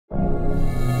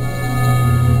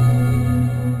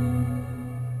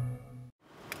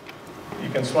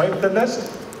can swipe the list.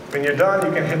 When you're done,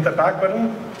 you can hit the back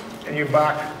button, and you're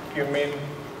back to your main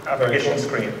application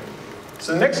screen.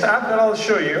 So the next app that I'll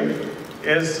show you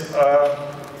is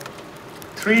a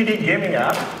 3D gaming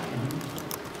app.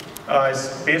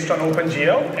 It's based on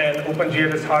OpenGL, and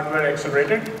OpenGL is hardware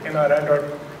accelerated in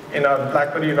our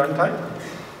BlackBerry runtime.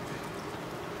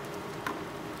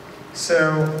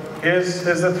 So here's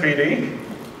the 3D.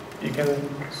 You can,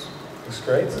 looks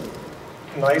great.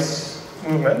 Nice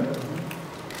movement.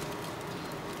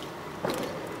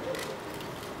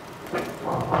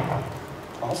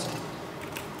 Awesome.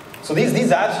 So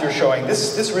these apps you're showing,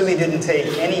 this really didn't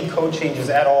take any code changes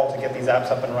at all to get these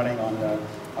apps up and running on the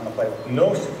PlayBook.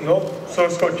 No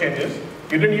source code changes.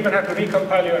 You didn't even have to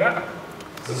recompile your app.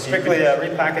 So strictly a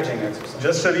repackaging exercise.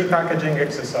 Just a repackaging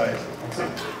exercise.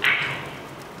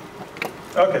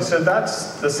 Okay, so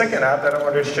that's the second app that I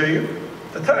wanted to show you.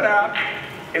 The third app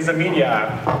is a media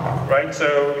app, right?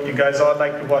 So you guys all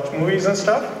like to watch movies and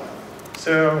stuff.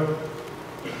 So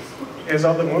here's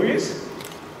all the movies.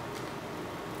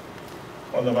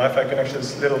 Well, the Wi-Fi connection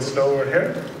is a little slow over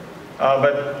here,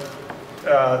 but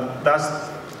that's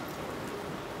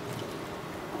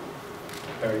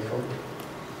very cool.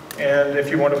 And if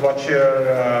you want to watch your...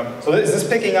 so is this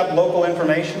picking up local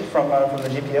information from the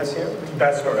GPS here?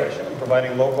 That's correct. And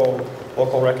providing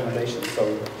local recommendations.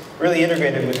 So really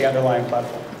integrated with the underlying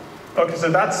platform. Okay,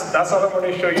 so that's all I'm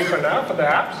going to show you for now for the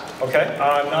apps. Okay.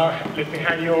 Now let me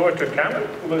hand you over to Cameron,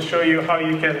 who will show you how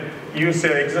you can use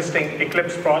your existing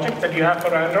Eclipse project that you have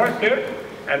for Android here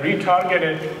and retarget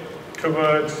it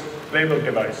towards PlayBook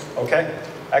device. Okay,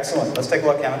 excellent. Let's take a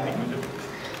look, Cameron.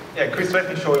 Yeah, Chris, let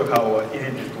me show you how easy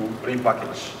it is to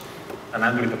repackage an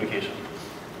Android application.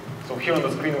 So here on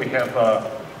the screen we have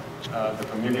the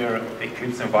familiar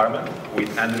Eclipse environment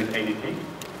with Android ADT.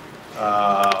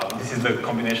 This is the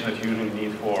combination that you usually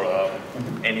need for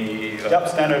any...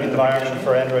 standard environment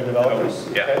for Android developers.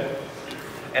 Yeah. Okay.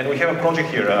 And we have a project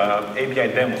here,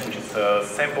 API Demos, which is a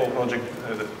sample project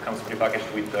that comes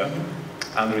prepackaged with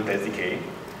Android SDK.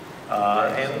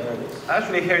 And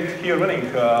actually I have it here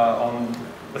running on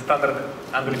the standard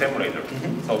Android emulator.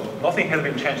 So nothing has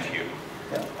been changed here.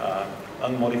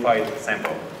 Unmodified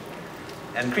sample.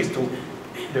 And Chris, to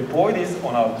deploy this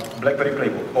on our BlackBerry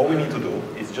PlayBook, all we need to do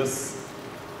is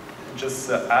just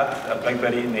add a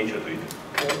BlackBerry nature to it.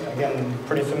 Okay. Again,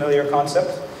 pretty familiar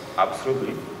concept.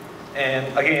 Absolutely.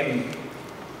 And again,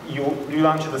 you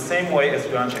launch it the same way as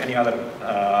you launch any other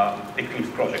Eclipse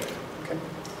project. Okay.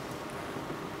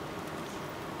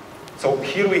 So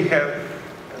here we have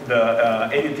the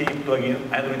ADT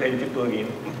plugin, Android ADT plugin,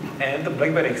 and the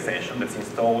BlackBerry extension that's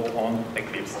installed on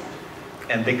Eclipse.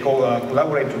 And they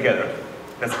collaborate together.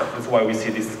 That's why we see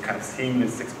this kind of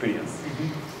seamless experience.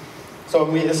 So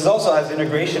this also has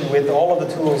integration with all of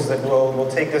the tools that will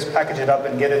take this, package it up,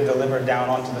 and get it delivered down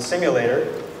onto the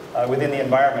simulator within the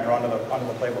environment or onto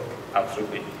the PlayBook.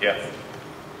 Absolutely, yes.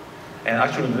 And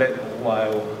actually,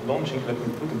 while launching, let me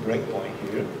put a breakpoint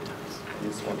here. I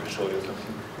just want to show you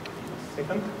something. A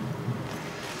second.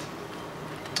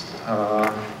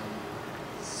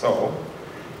 So.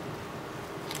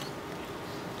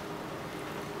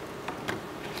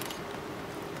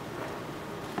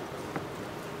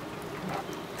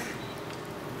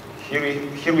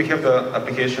 Here we have the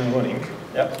application running.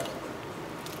 Yep.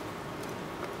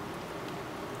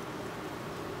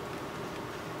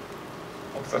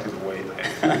 Oops, that is way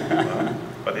ahead.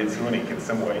 But it's running in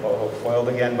some way. Oh, foiled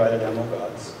again by the demo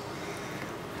gods.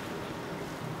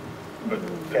 But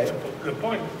the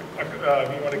point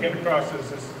we want to get across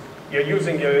is you're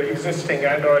using your existing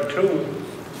Android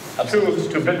tools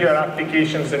to build your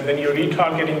applications, and then you're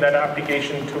retargeting that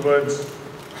application towards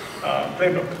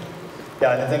PlayBook.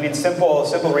 Yeah, I mean, simple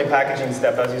repackaging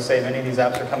step, as you say. Many of these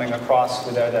apps are coming across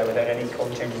without any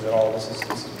code changes at all. This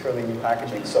is purely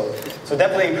repackaging. So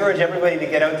definitely encourage everybody to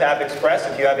get out to App Express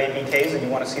if you have APKs and you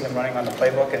want to see them running on the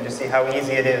PlayBook, and just see how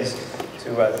easy it is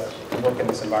to work in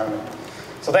this environment.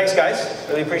 So thanks, guys.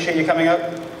 Really appreciate you coming out.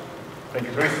 Thank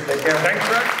you, Chris. Take care. Thanks,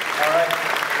 Brett. All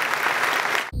right.